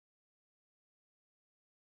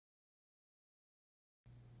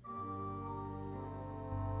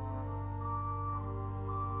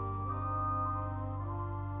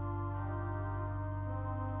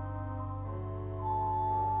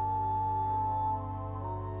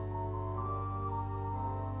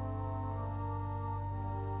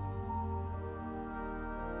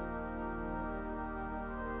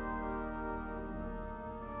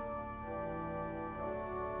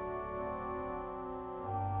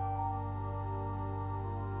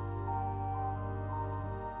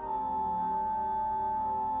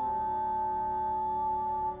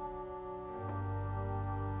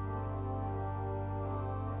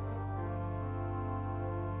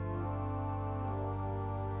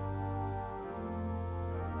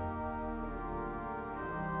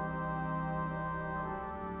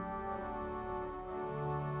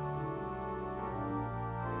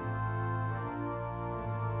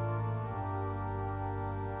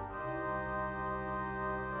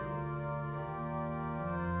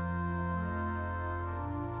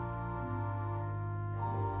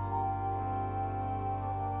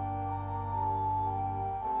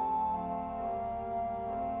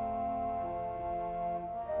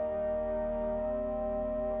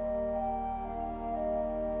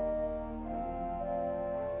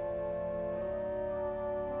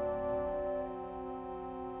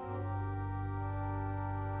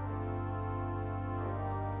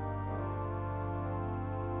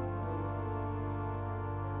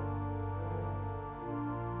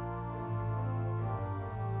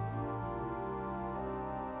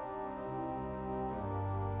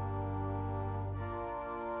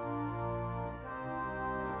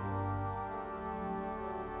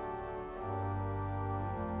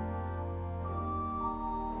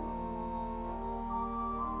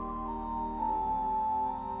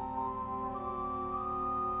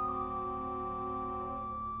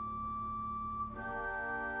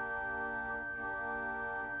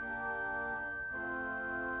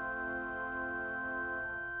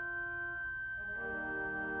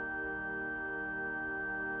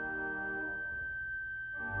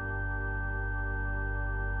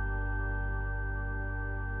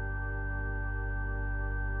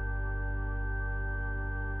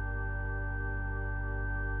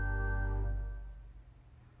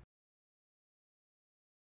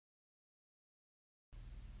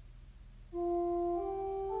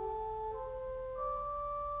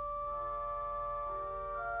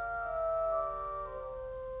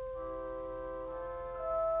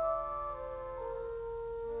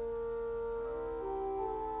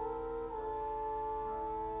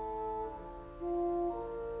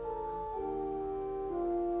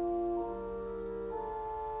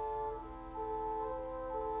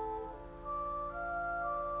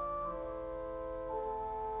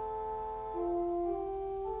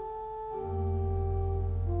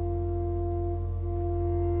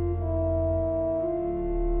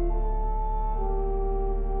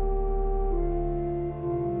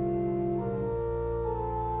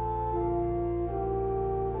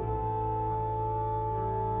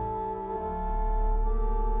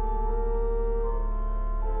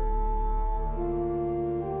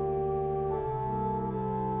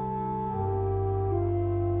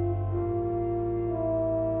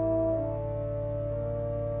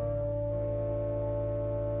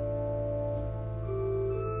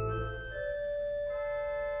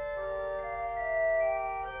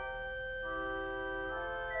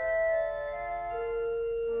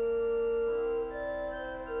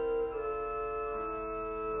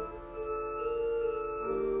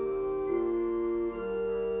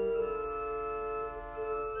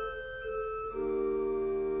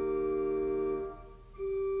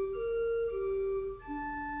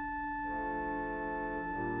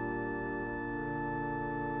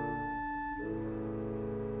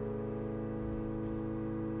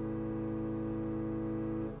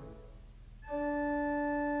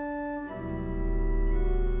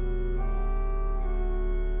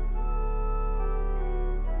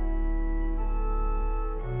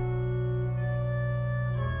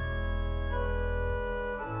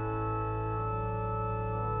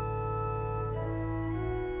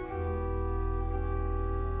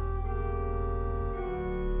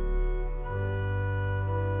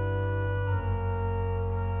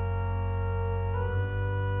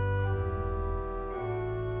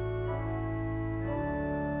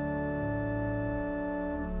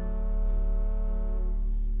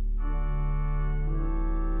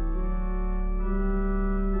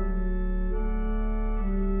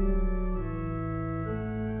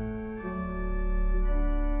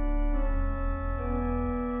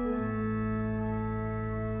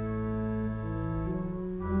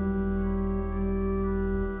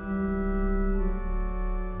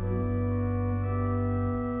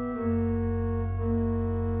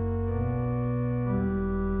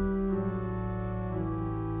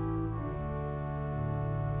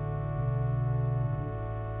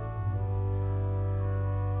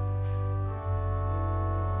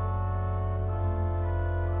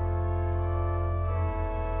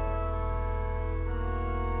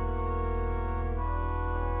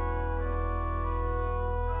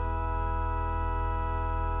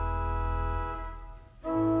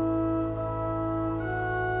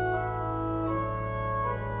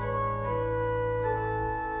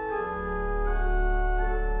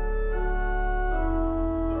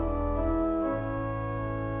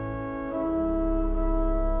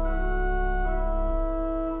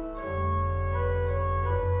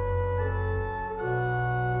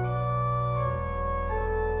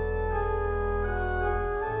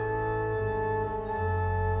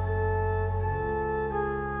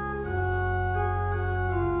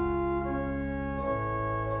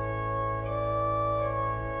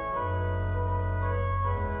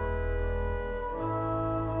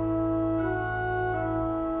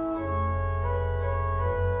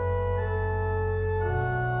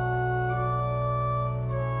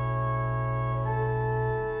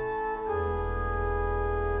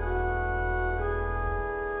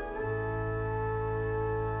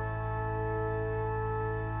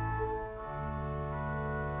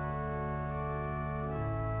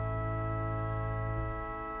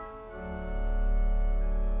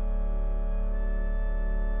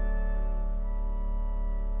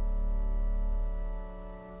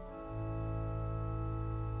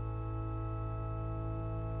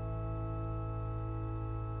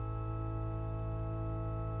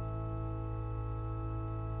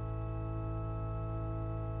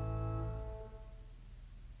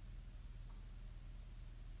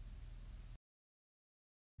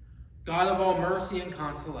God of all mercy and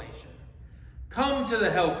consolation, come to the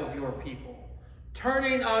help of your people,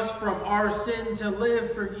 turning us from our sin to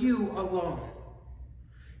live for you alone.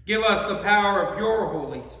 Give us the power of your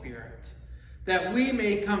Holy Spirit, that we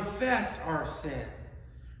may confess our sin,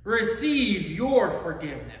 receive your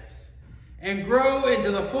forgiveness, and grow into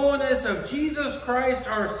the fullness of Jesus Christ,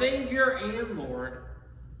 our Savior and Lord.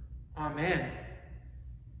 Amen.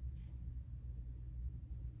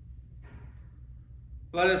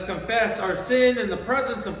 Let us confess our sin in the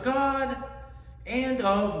presence of God and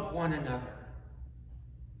of one another.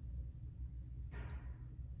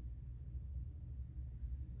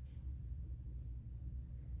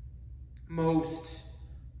 Most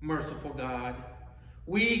merciful God,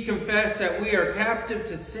 we confess that we are captive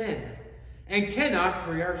to sin and cannot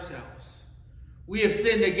free ourselves. We have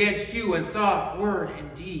sinned against you in thought, word,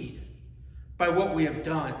 and deed, by what we have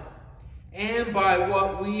done and by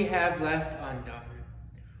what we have left undone.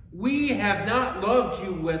 We have not loved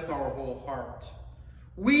you with our whole heart.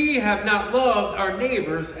 We have not loved our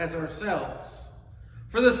neighbors as ourselves.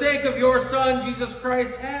 For the sake of your Son, Jesus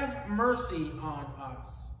Christ, have mercy on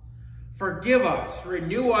us. Forgive us,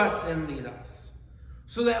 renew us, and lead us,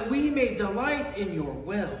 so that we may delight in your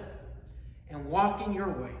will and walk in your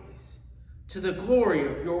ways, to the glory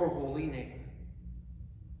of your holy name.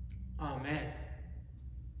 Amen.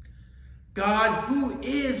 God, who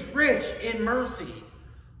is rich in mercy,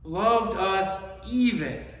 loved us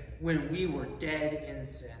even when we were dead in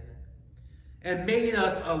sin, and made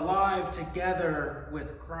us alive together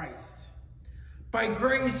with Christ. By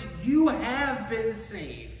grace you have been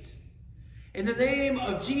saved. In the name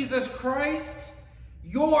of Jesus Christ,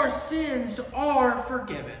 your sins are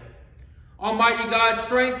forgiven. Almighty God,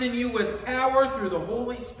 strengthen you with power through the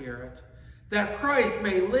Holy Spirit, that Christ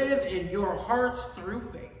may live in your hearts through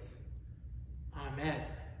faith. Amen.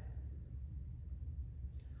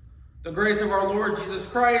 The grace of our Lord Jesus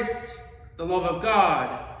Christ, the love of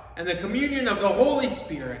God, and the communion of the Holy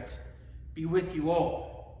Spirit be with you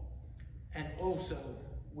all, and also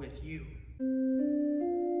with you.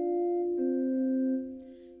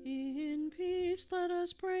 In peace let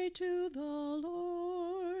us pray to the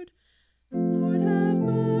Lord. Lord, have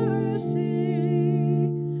mercy.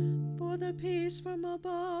 For the peace from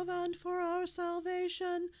above and for our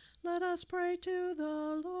salvation, let us pray to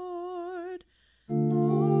the Lord.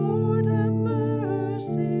 Lord, have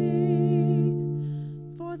mercy.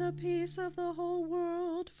 For the peace of the whole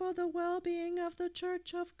world, for the well-being of the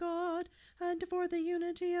Church of God, and for the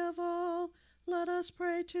unity of all, let us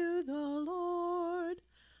pray to the Lord.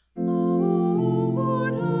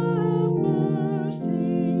 Lord, have mercy.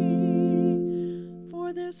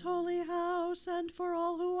 For this holy house and for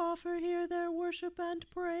all who offer here their worship and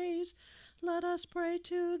praise, let us pray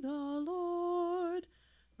to the Lord.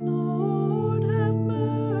 Lord, have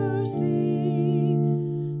mercy.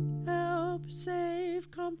 Help,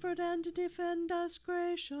 save, comfort, and defend us,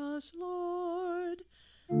 gracious Lord.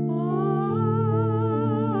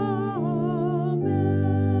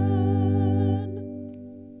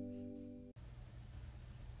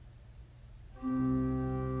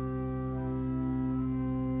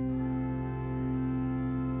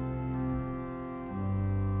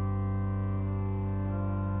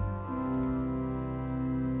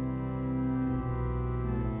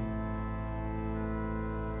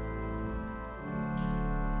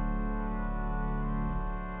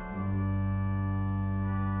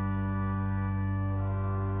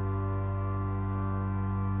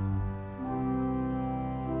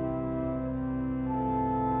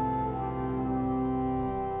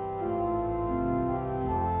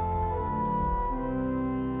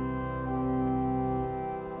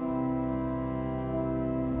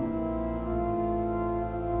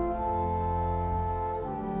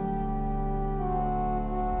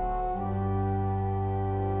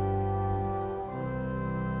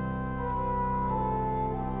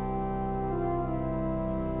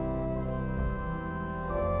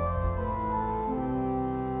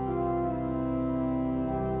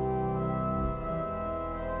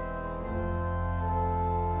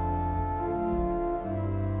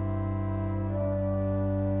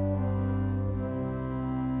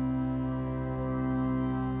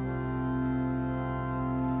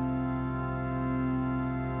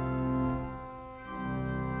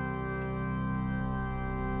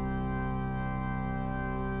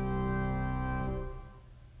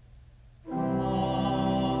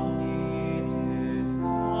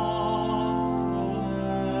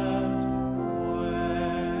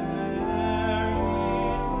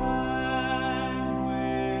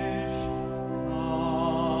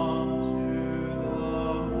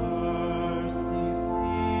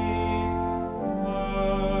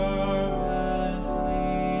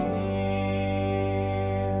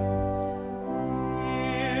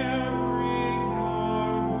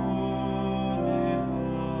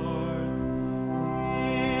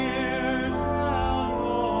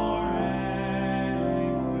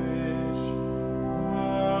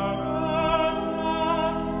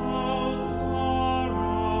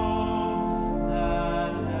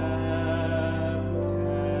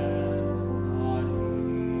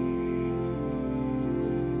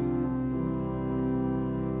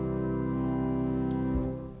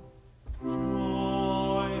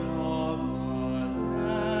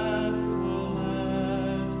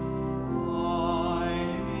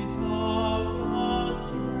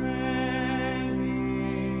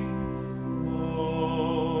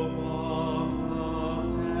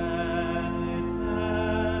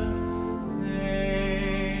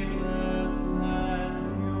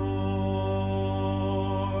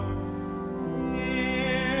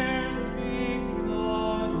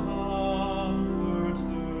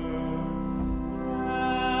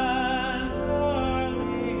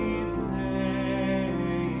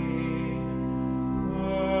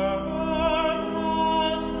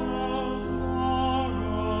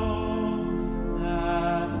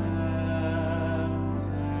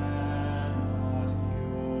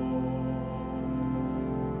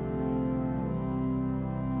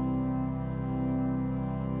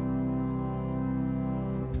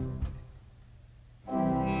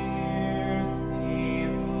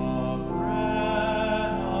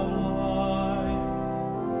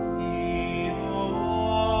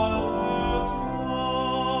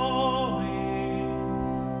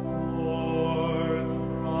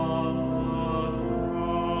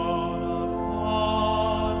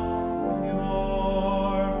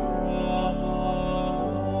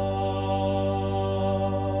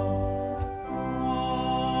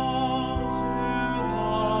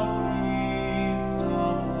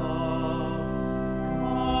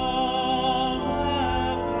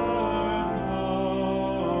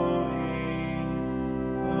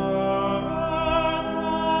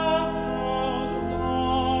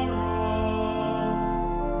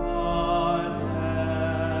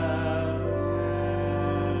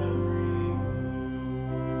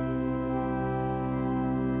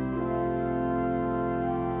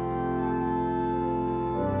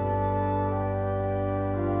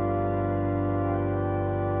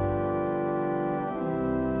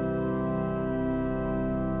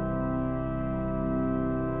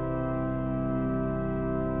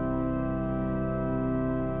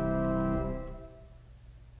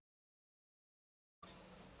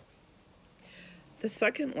 The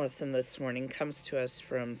second lesson this morning comes to us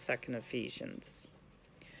from 2 Ephesians.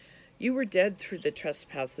 You were dead through the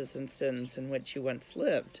trespasses and sins in which you once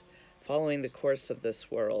lived, following the course of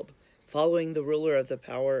this world, following the ruler of the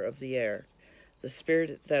power of the air, the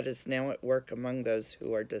spirit that is now at work among those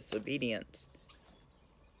who are disobedient.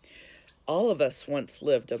 All of us once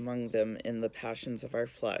lived among them in the passions of our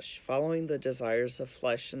flesh, following the desires of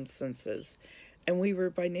flesh and senses, and we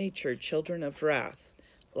were by nature children of wrath,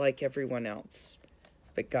 like everyone else.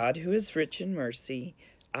 But God, who is rich in mercy,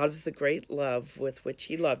 out of the great love with which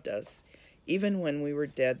he loved us, even when we were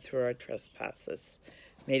dead through our trespasses,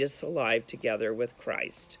 made us alive together with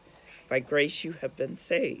Christ. By grace you have been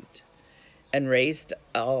saved, and raised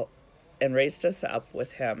us up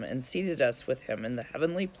with him, and seated us with him in the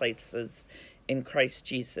heavenly places in Christ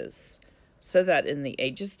Jesus, so that in the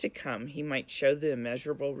ages to come he might show the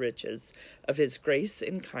immeasurable riches of his grace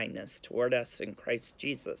and kindness toward us in Christ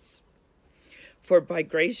Jesus. For by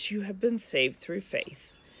grace you have been saved through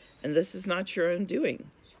faith, and this is not your own doing.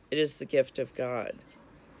 It is the gift of God,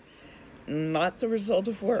 not the result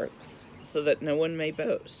of works, so that no one may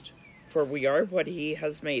boast. For we are what he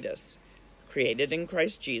has made us, created in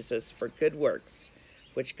Christ Jesus for good works,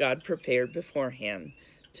 which God prepared beforehand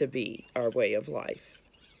to be our way of life.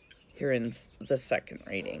 Here ends the second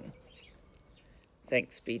reading.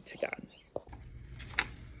 Thanks be to God.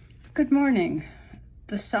 Good morning.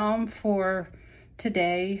 The psalm for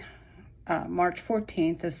today, March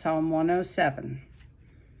 14th, is Psalm 107.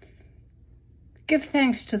 Give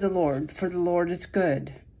thanks to the Lord, for the Lord is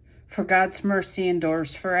good, for God's mercy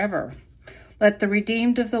endures forever. Let the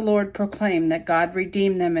redeemed of the Lord proclaim that God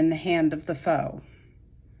redeemed them in the hand of the foe,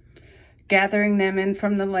 gathering them in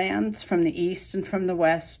from the lands, from the east and from the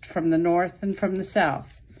west, from the north and from the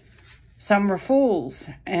south. Some were fools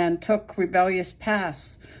and took rebellious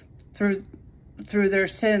paths. Through their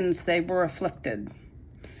sins they were afflicted.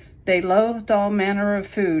 They loathed all manner of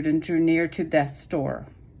food and drew near to death's door.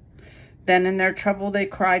 Then in their trouble they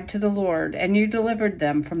cried to the Lord, and you delivered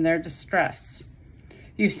them from their distress.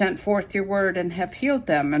 You sent forth your word and have healed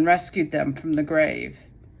them and rescued them from the grave.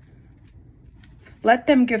 Let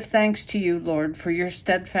them give thanks to you, Lord, for your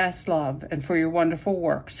steadfast love and for your wonderful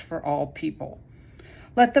works for all people.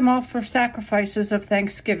 Let them offer sacrifices of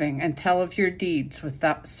thanksgiving and tell of your deeds with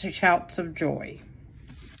shouts of joy.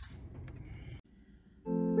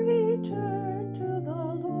 Return to the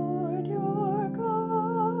Lord your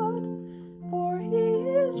God, for he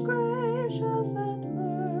is gracious and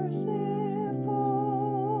merciful,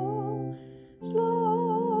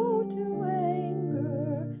 slow to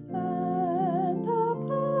anger, and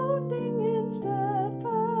abounding in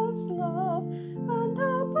steadfast love, and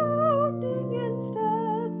abounding in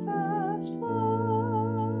steadfast love.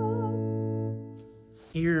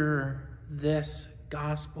 Hear this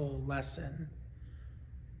gospel lesson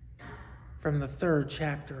from the 3rd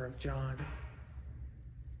chapter of John.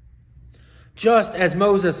 Just as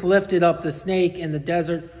Moses lifted up the snake in the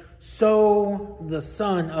desert, so the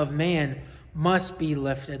Son of Man must be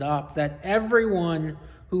lifted up, that everyone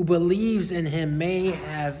who believes in him may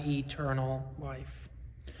have eternal life.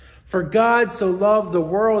 For God so loved the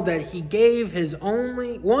world that he gave his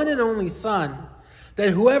one and only Son, that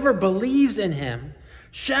whoever believes in him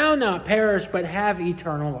shall not perish but have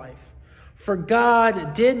eternal life. For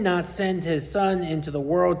God did not send his Son into the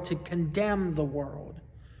world to condemn the world,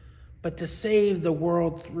 but to save the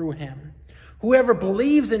world through him. Whoever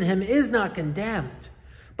believes in him is not condemned,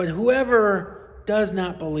 but whoever does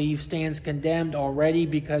not believe stands condemned already,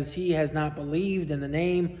 because he has not believed in the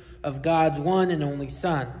name of God's one and only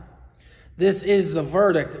Son. This is the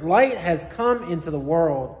verdict. Light has come into the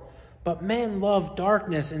world, but men love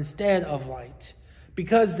darkness instead of light,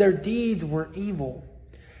 because their deeds were evil.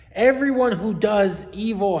 Everyone who does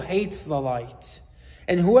evil hates the light,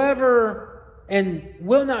 and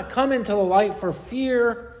will not come into the light for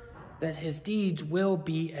fear that his deeds will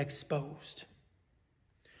be exposed.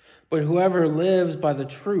 But whoever lives by the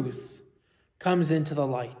truth comes into the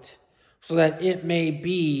light, so that it may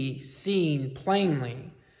be seen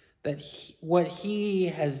plainly that what he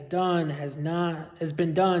has done has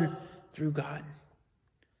been done through God.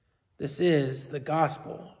 This is the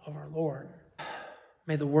gospel of our Lord.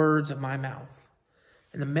 May the words of my mouth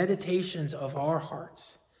and the meditations of our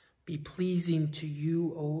hearts be pleasing to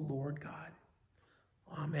you, O Lord God.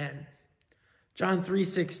 Amen. John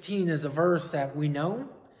 3:16 is a verse that we know.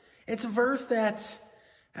 It's a verse that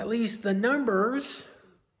at least the numbers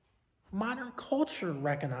modern culture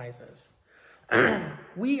recognizes.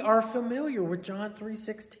 We are familiar with John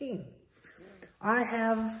 3:16. I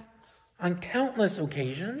have, on countless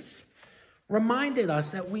occasions, reminded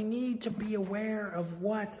us that we need to be aware of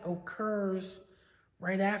what occurs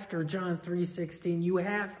right after John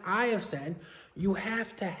 3:16, I have said, you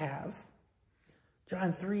have to have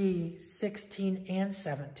John 3:16 and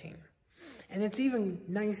 17. And it's even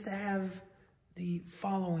nice to have the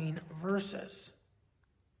following verses.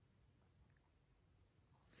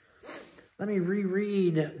 Let me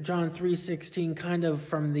reread John 3:16 kind of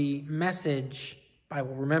from the Message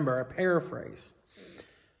Bible. Remember, a paraphrase.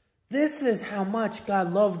 This is how much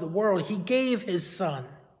God loved the world. He gave his son,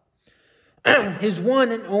 his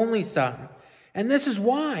one and only son. And this is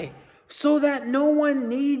why, so that no one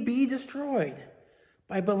need be destroyed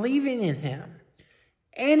by believing in him.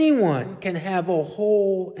 Anyone can have a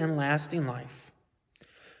whole and lasting life.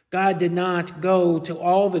 God did not go to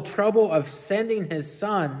all the trouble of sending his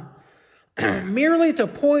son merely to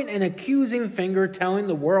point an accusing finger telling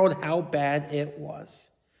the world how bad it was.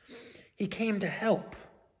 He came to help,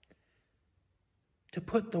 to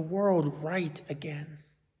put the world right again.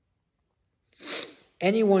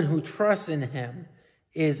 Anyone who trusts in him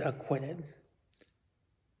is acquitted.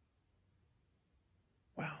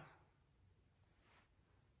 Wow.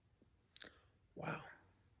 Wow.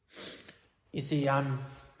 You see,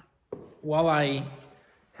 while I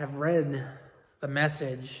have read the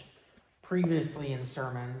Message previously in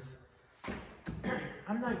sermons,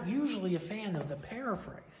 I'm not usually a fan of the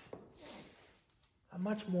paraphrase. I'm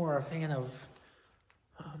much more a fan of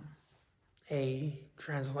a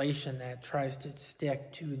translation that tries to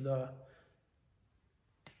stick to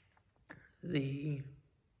the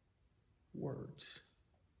words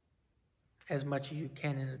as much as you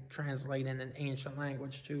can and translate in an ancient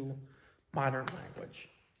language to modern language.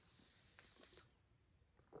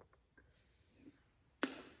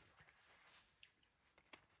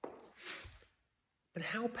 But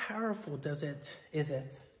how powerful is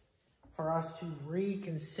it for us to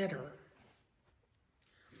reconsider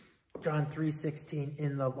John 3:16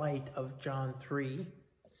 in the light of John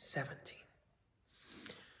 3:17?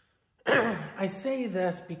 I say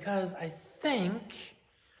this because I think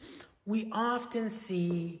we often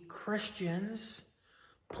see Christians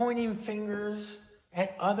pointing fingers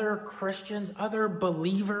at other Christians, other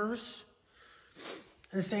believers,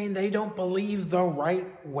 and saying they don't believe the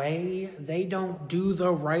right way, they don't do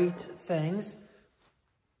the right things.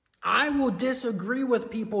 I will disagree with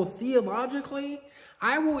people theologically.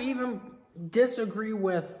 I will even disagree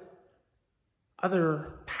with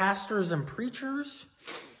other pastors and preachers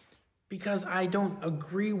because I don't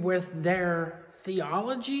agree with their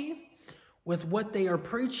theology, with what they are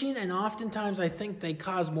preaching, and oftentimes I think they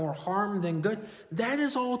cause more harm than good. That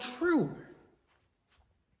is all true.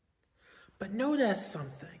 But notice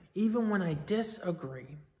something. Even when I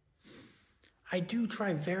disagree, I do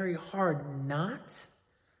try very hard not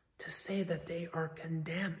to say that they are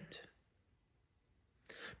condemned.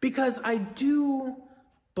 Because I do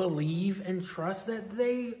believe and trust that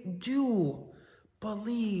they do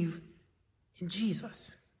believe in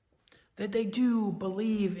Jesus. That they do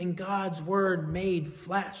believe in God's word made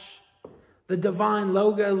flesh. The divine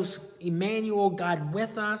Logos, Emmanuel, God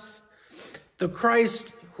with us. The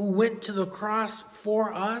Christ who went to the cross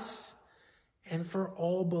for us and for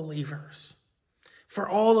all believers. For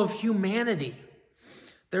all of humanity.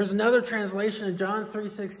 There's another translation of John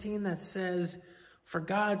 3:16 that says, for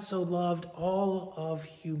God so loved all of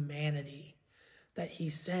humanity that he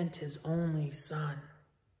sent his only son.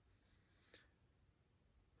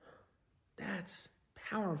 That's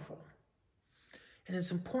powerful. And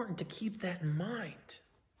it's important to keep that in mind.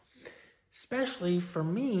 Especially for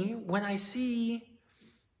me when I see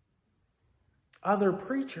other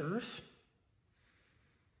preachers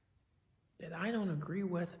that I don't agree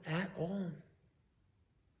with at all.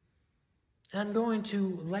 And I'm going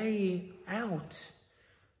to lay out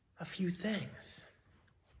a few things.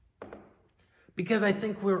 Because I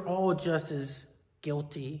think we're all just as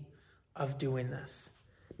guilty of doing this.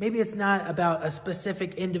 Maybe it's not about a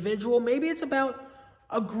specific individual. Maybe it's about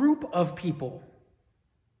a group of people.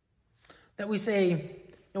 That we say,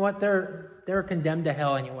 you know what, they're condemned to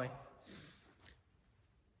hell anyway.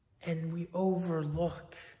 And we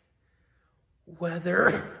overlook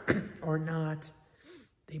whether or not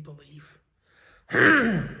they believe.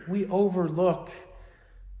 We overlook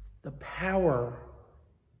the power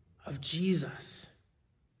of Jesus.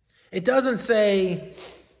 It doesn't say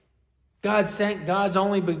God sent God's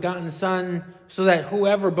only begotten Son so that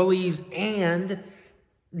whoever believes and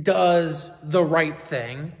does the right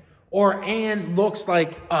thing, or and looks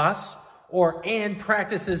like us, or and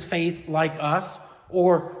practices faith like us,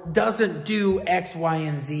 or doesn't do X, Y,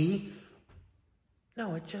 and Z.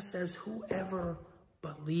 No, it just says whoever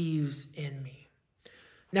believes in me.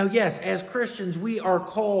 Now, yes, as Christians, we are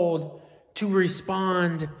called to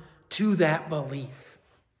respond to that belief.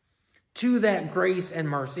 to that grace and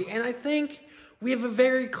mercy. And I think we have a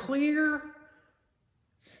very clear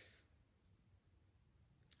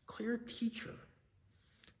teacher.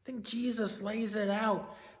 I think Jesus lays it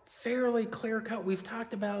out fairly clear-cut. We've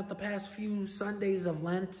talked about the past few Sundays of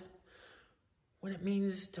Lent what it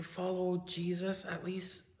means to follow Jesus, at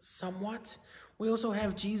least somewhat. We also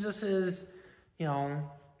have Jesus's,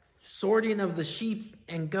 sorting of the sheep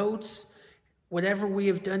and goats. Whatever we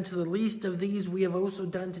have done to the least of these, we have also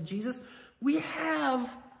done to Jesus. We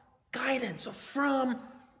have guidance from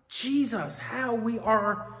Jesus, how we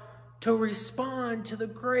are to respond to the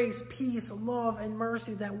grace, peace, love, and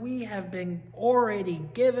mercy that we have been already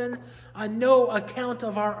given on no account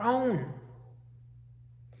of our own.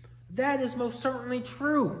 That is most certainly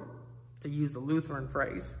true, to use the Lutheran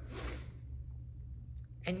phrase.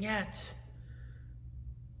 And yet,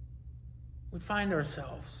 we find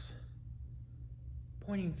ourselves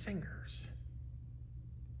pointing fingers,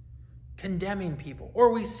 condemning people,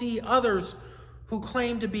 or we see others who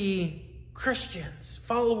claim to be Christians,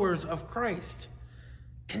 followers of Christ,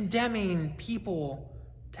 condemning people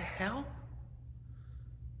to hell,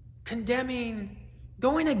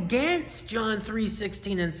 going against John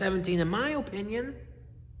 3:16 and 17, in my opinion.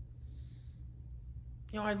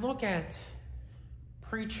 I look at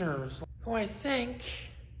preachers who I think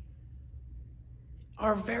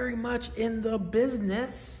are very much in the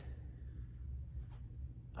business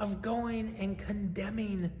of going and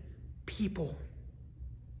condemning people.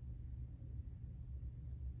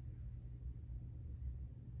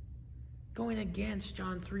 Going against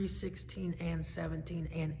John 3:16 and 17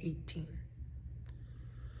 and 18.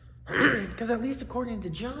 Because at least according to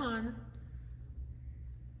John,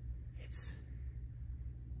 it's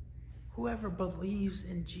whoever believes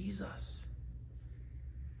in Jesus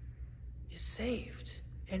is saved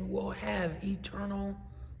and will have eternal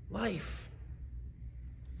life.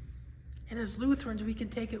 And as Lutherans, we can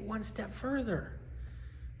take it one step further.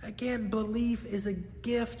 Again, belief is a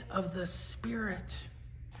gift of the Spirit.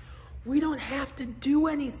 We don't have to do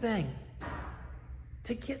anything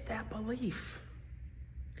to get that belief.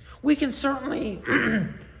 We can certainly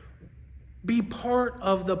be part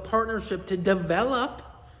of the partnership to develop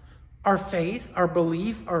our faith, our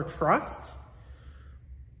belief, our trust.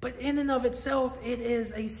 But in and of itself, it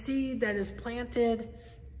is a seed that is planted,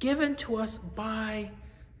 given to us by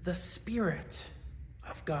the Spirit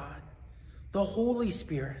of God, the Holy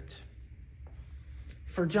Spirit.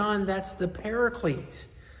 For John, that's the Paraclete,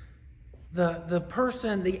 the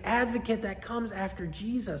person, the advocate that comes after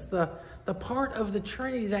Jesus, the part of the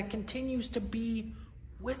Trinity that continues to be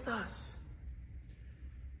with us.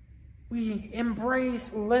 We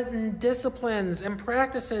embrace Lenten disciplines and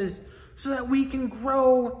practices so that we can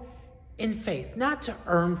grow in faith, not to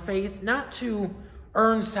earn faith, not to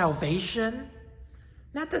earn salvation,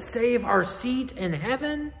 not to save our seat in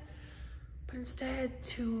heaven, but instead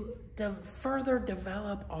to further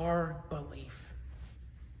develop our belief.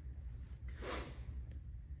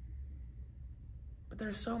 But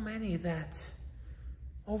there's so many that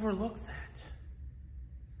overlook that,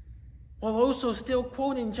 while also still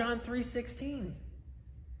quoting John 3:16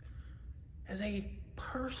 as a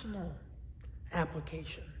personal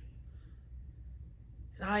application.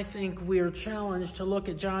 And I think we are challenged to look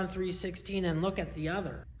at John 3:16 and look at the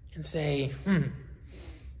other and say,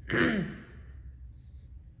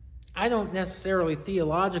 I don't necessarily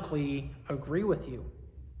theologically agree with you.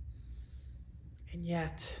 And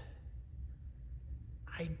yet,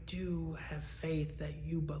 I do have faith that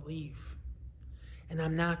you believe. And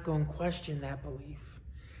I'm not going to question that belief.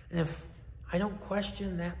 And if I don't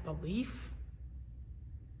question that belief,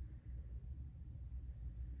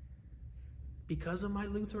 because of my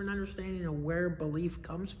Lutheran understanding of where belief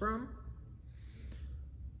comes from,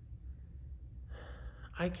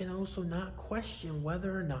 I can also not question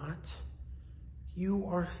whether or not you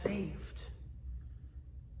are saved.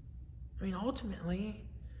 I mean, ultimately,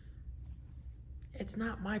 it's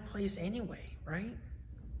not my place anyway, right?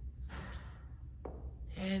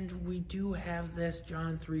 And we do have this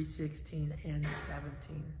John 3:16 and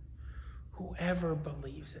 17. Whoever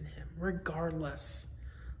believes in him, regardless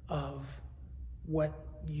of what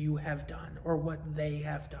you have done or what they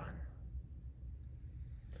have done,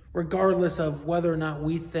 regardless of whether or not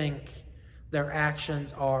we think their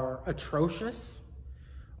actions are atrocious,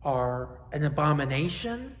 are an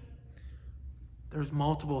abomination. There's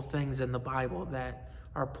multiple things in the Bible that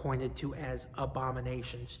are pointed to as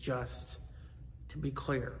abominations, just to be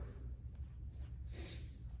clear.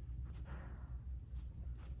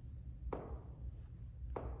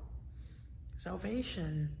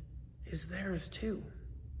 Salvation is theirs too.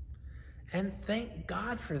 And thank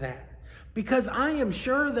God for that. Because I am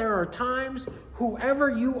sure there are times, whoever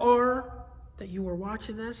you are, that you are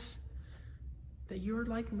watching this, that you're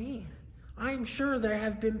like me. I am sure there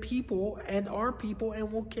have been people and are people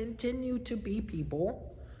and will continue to be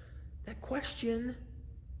people that question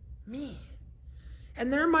me.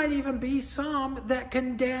 And there might even be some that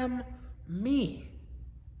condemn me.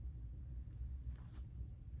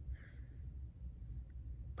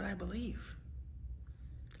 But I believe.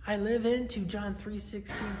 I live into John 3:16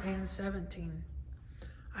 and 17.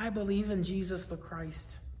 I believe in Jesus the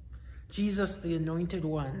Christ, Jesus the Anointed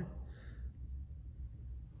One.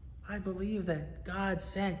 I believe that God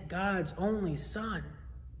sent God's only Son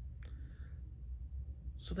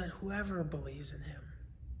so that whoever believes in him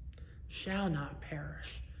shall not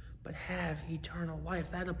perish, but have eternal life.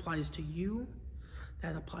 That applies to you.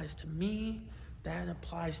 That applies to me. That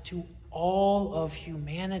applies to all of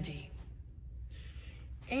humanity.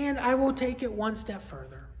 And I will take it one step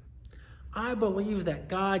further. I believe that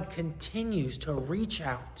God continues to reach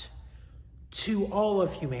out to all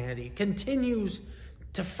of humanity, continues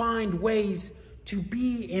to find ways to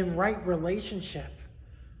be in right relationship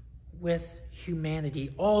with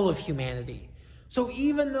humanity, all of humanity. So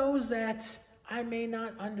even those that I may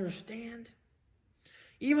not understand,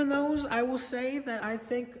 even those I will say that I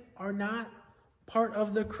think are not part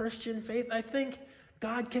of the Christian faith, I think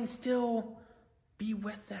God can still be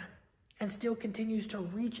with them and still continues to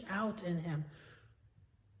reach out in him.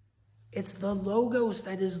 It's the Logos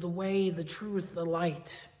that is the way, the truth, the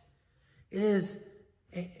light. It is,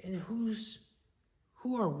 and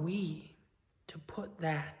who are we to put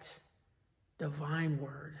that divine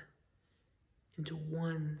word into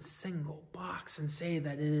one single box and say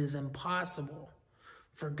that it is impossible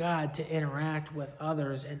for God to interact with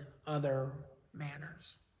others in other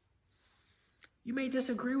manners? You may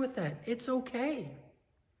disagree with that. It's okay.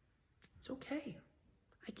 It's okay.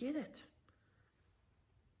 I get it.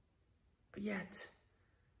 But yet,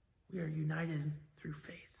 we are united through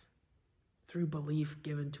faith, through belief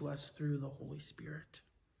given to us through the Holy Spirit.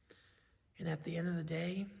 And at the end of the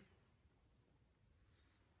day,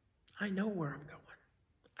 I know where I'm going.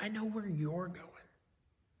 I know where you're going.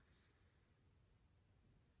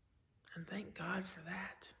 And thank God for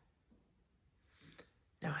that.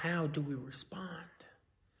 Now, how do we respond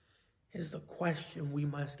is the question we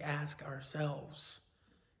must ask ourselves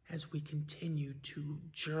as we continue to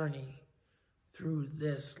journey through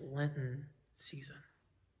this Lenten season.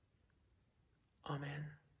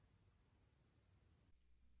 Amen.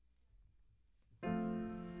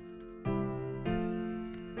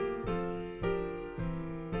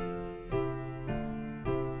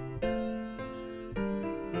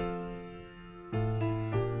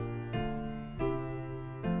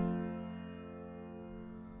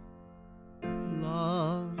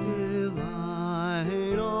 Love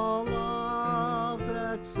divine, all love's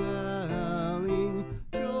excelling,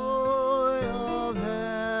 joy of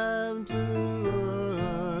heaven to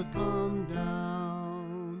earth come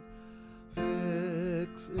down.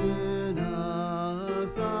 Fix in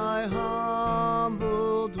us thy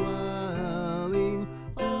humble dwelling,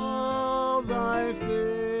 all thy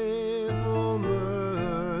faithful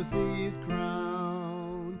mercies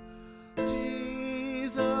crown.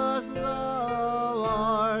 Jesus, thou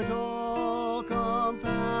art all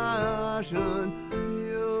compassion,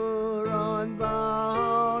 pure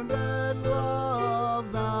unbounded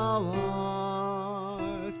love thou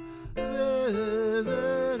art.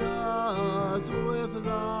 Visit us with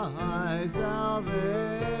thy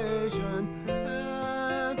salvation,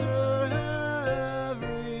 enter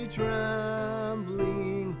every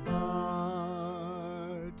trembling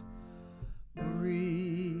heart.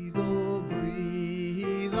 Breathe, oh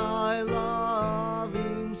breathe thy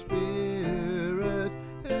loving spirit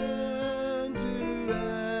into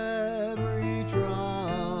every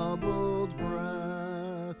troubled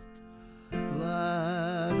breast.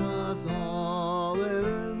 Let us all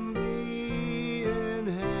in thee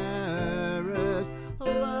inherit,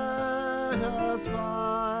 let us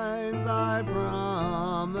find thy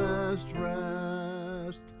promised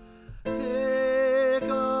rest. Take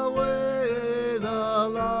away the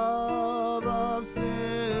love of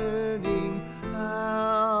sinning,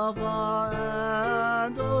 Alpha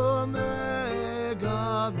and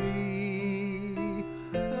Omega be,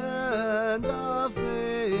 and of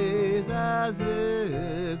faith as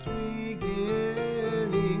its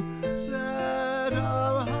beginning, set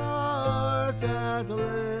our hearts at liberty.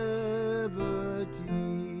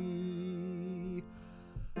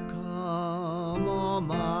 Come,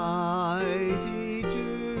 Almighty,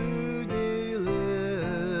 to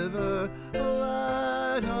deliver,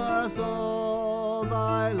 let us all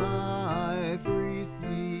thy life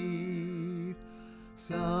receive.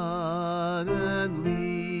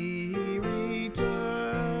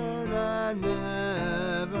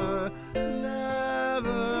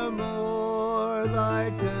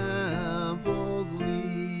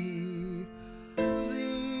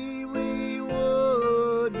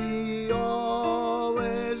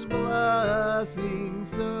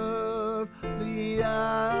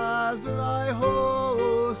 as thy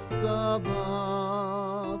hosts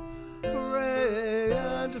above. Pray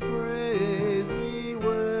and praise thee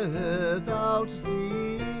without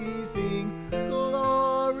ceasing.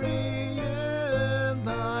 Glory in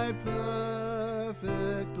thy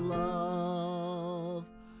perfect love.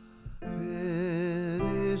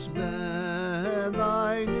 Finish then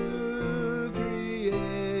thy new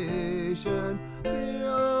creation,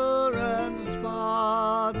 pure and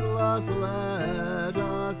spotless let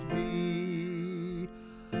us be.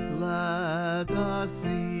 Let us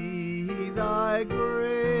see thy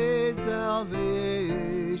great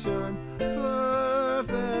salvation,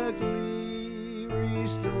 perfectly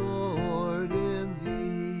restored in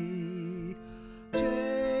thee.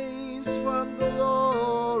 Changed from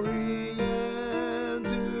glory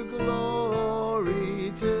into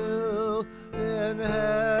glory, till in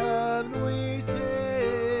heaven we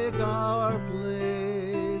take our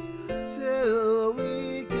place, till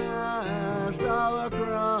we cast our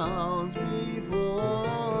crowns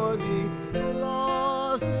before thee,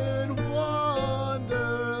 lost in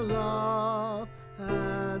wonder, love,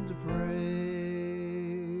 and praise.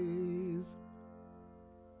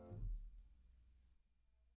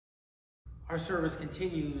 Our service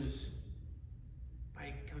continues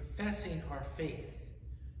by confessing our faith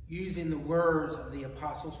using the words of the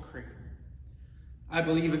Apostles' Creed. I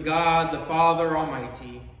believe in God, the Father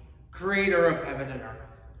Almighty, creator of heaven and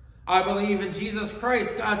earth. I believe in Jesus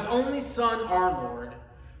Christ, God's only Son, our Lord,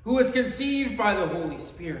 who was conceived by the Holy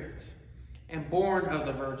Spirit and born of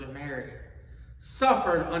the Virgin Mary,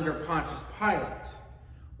 suffered under Pontius Pilate,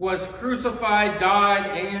 was crucified, died,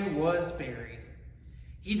 and was buried.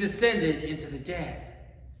 He descended into the dead.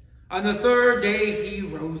 On the third day he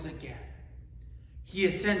rose again. He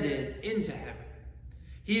ascended into heaven.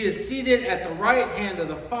 He is seated at the right hand of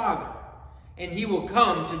the Father, and he will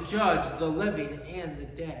come to judge the living and the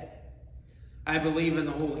dead. I believe in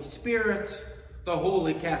the Holy Spirit, the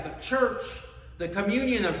Holy Catholic Church, the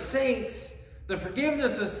communion of saints, the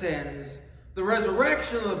forgiveness of sins, the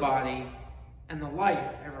resurrection of the body, and the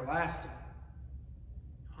life everlasting.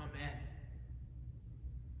 Amen.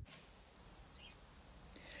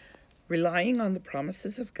 Relying on the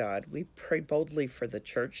promises of God, we pray boldly for the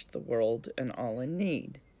church, the world, and all in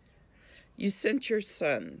need. You sent your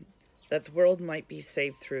Son, that the world might be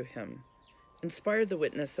saved through him. Inspire the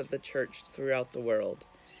witness of the church throughout the world.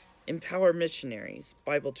 Empower missionaries,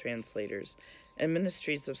 Bible translators, and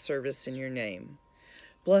ministries of service in your name.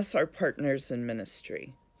 Bless our partners in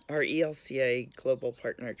ministry, our ELCA global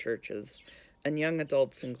partner churches, and young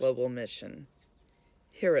adults in global mission.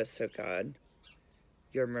 Hear us, O God.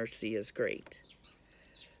 Your mercy is great.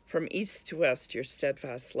 From east to west, your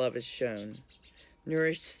steadfast love is shown.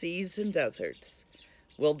 Nourish seas and deserts,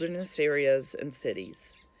 wilderness areas and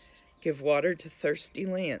cities. Give water to thirsty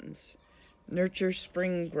lands. Nurture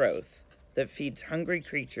spring growth that feeds hungry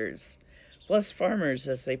creatures. Bless farmers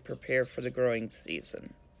as they prepare for the growing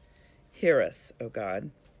season. Hear us, O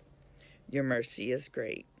God. Your mercy is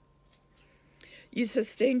great. You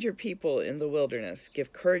sustained your people in the wilderness.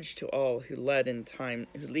 Give courage to all who lead in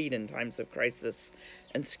times of crisis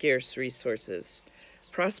and scarce resources.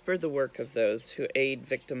 Prosper the work of those who aid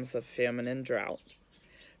victims of famine and drought.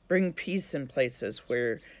 Bring peace in places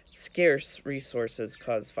where scarce resources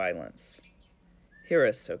cause violence. Hear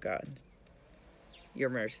us, O God. Your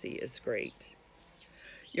mercy is great.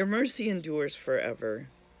 Your mercy endures forever.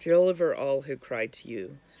 Deliver all who cry to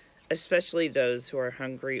you, especially those who are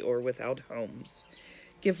hungry or without homes.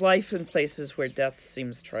 Give life in places where death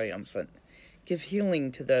seems triumphant. Give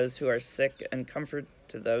healing to those who are sick and comfort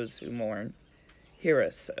to those who mourn. Hear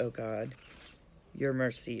us, O God. Your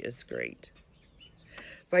mercy is great.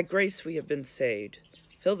 By grace we have been saved.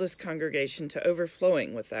 Fill this congregation to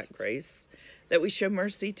overflowing with that grace, that we show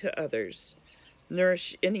mercy to others.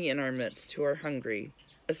 Nourish any in our midst who are hungry,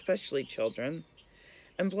 especially children,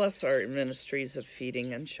 and bless our ministries of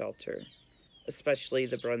feeding and shelter, especially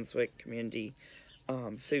the Brunswick Community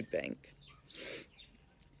Food Bank.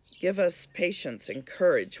 Give us patience and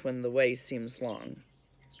courage when the way seems long.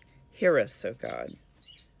 Hear us, O God.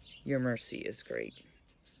 Your mercy is great.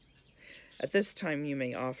 At this time, you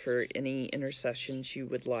may offer any intercessions you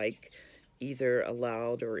would like, either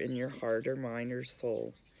aloud or in your heart or mind or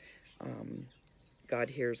soul.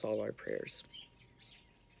 God hears all our prayers.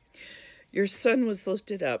 Your Son was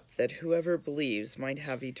lifted up, that whoever believes might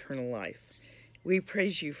have eternal life. We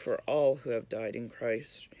praise you for all who have died in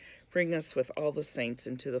Christ. Bring us with all the saints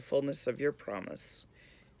into the fullness of your promise.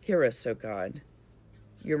 Hear us, O God.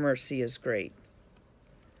 Your mercy is great.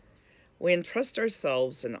 We entrust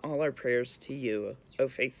ourselves and all our prayers to you, O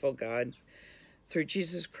faithful God, through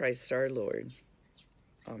Jesus Christ our Lord.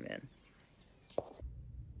 Amen.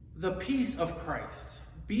 The peace of Christ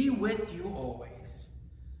be with you always,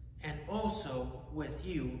 and also with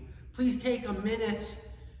you. Please take a minute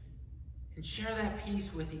and share that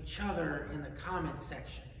peace with each other in the comment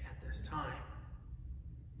section at this time.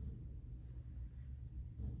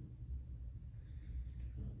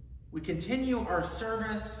 We continue our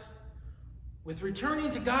service with returning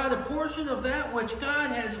to God a portion of that which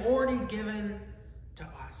God has already given to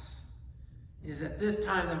us. It is at this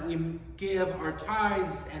time that we give our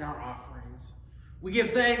tithes and our offerings. We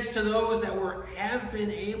give thanks to those that have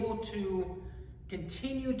been able to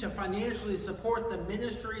continue to financially support the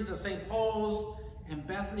ministries of St. Paul's and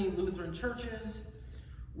Bethany Lutheran churches.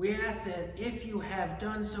 We ask that if you have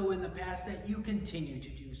done so in the past, that you continue to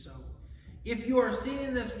do so. If you are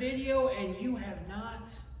seeing this video and you have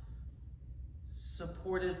not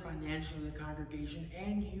supported financially the congregation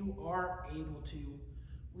and you are able to,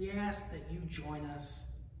 we ask that you join us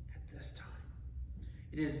at this time.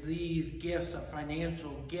 It is these gifts of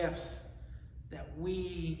financial gifts that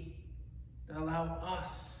allow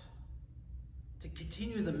us to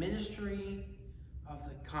continue the ministry of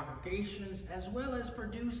the congregations, as well as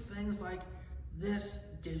produce things like this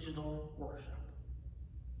digital worship.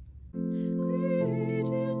 Create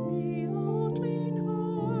in me a clean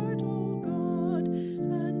heart, O God,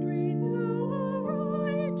 and renew a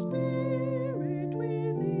right spirit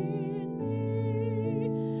within me.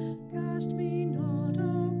 Cast me not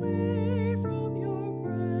away from your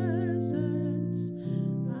presence,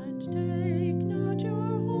 and take not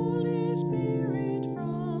your Holy Spirit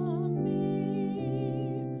from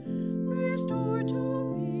me. Restore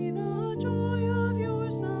to me the joy of your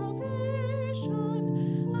salvation,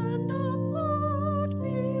 and uphold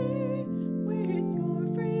me with your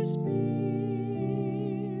free spirit.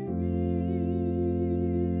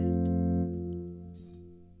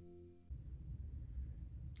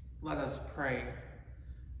 Let us pray.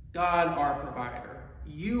 God, our provider,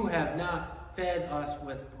 you have not fed us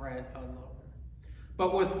with bread alone,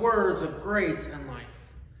 but with words of grace and life.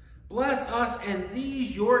 Bless us and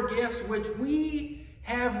these your gifts, which we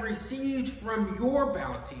have received from your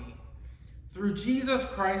bounty, through Jesus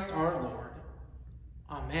Christ our Lord.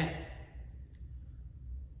 Amen.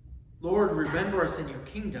 Lord, remember us in your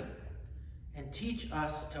kingdom and teach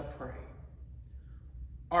us to pray.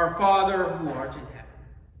 Our Father, who art in heaven,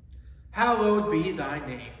 hallowed be thy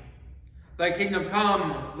name. Thy kingdom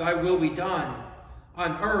come, thy will be done,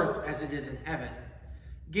 on earth as it is in heaven.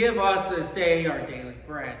 Give us this day our daily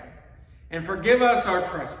bread, and forgive us our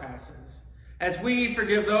trespasses, as we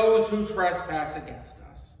forgive those who trespass against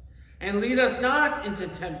us. And lead us not into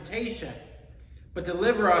temptation, but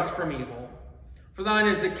deliver us from evil. For thine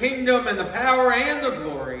is the kingdom and the power and the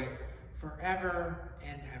glory forever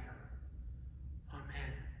and ever.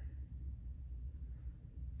 Amen.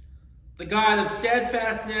 The God of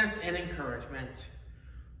steadfastness and encouragement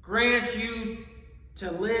grant you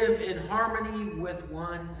to live in harmony with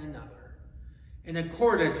one another, in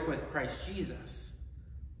accordance with Christ Jesus.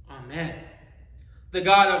 Amen. The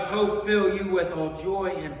God of hope fill you with all joy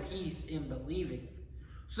and peace in believing,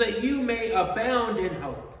 so that you may abound in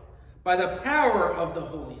hope by the power of the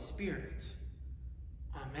Holy Spirit.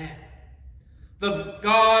 Amen. The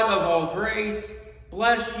God of all grace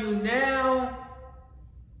bless you now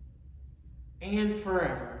and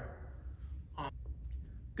forever. Amen.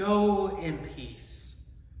 Go in peace.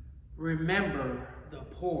 Remember the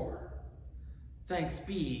poor. Thanks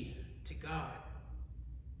be to God.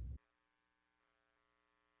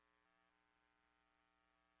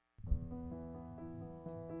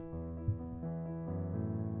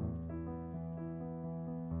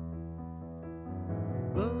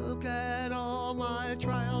 Look at all my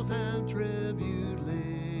trials and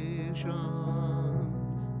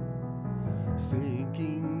tribulations,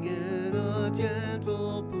 sinking in a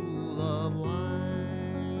gentle pool of wine.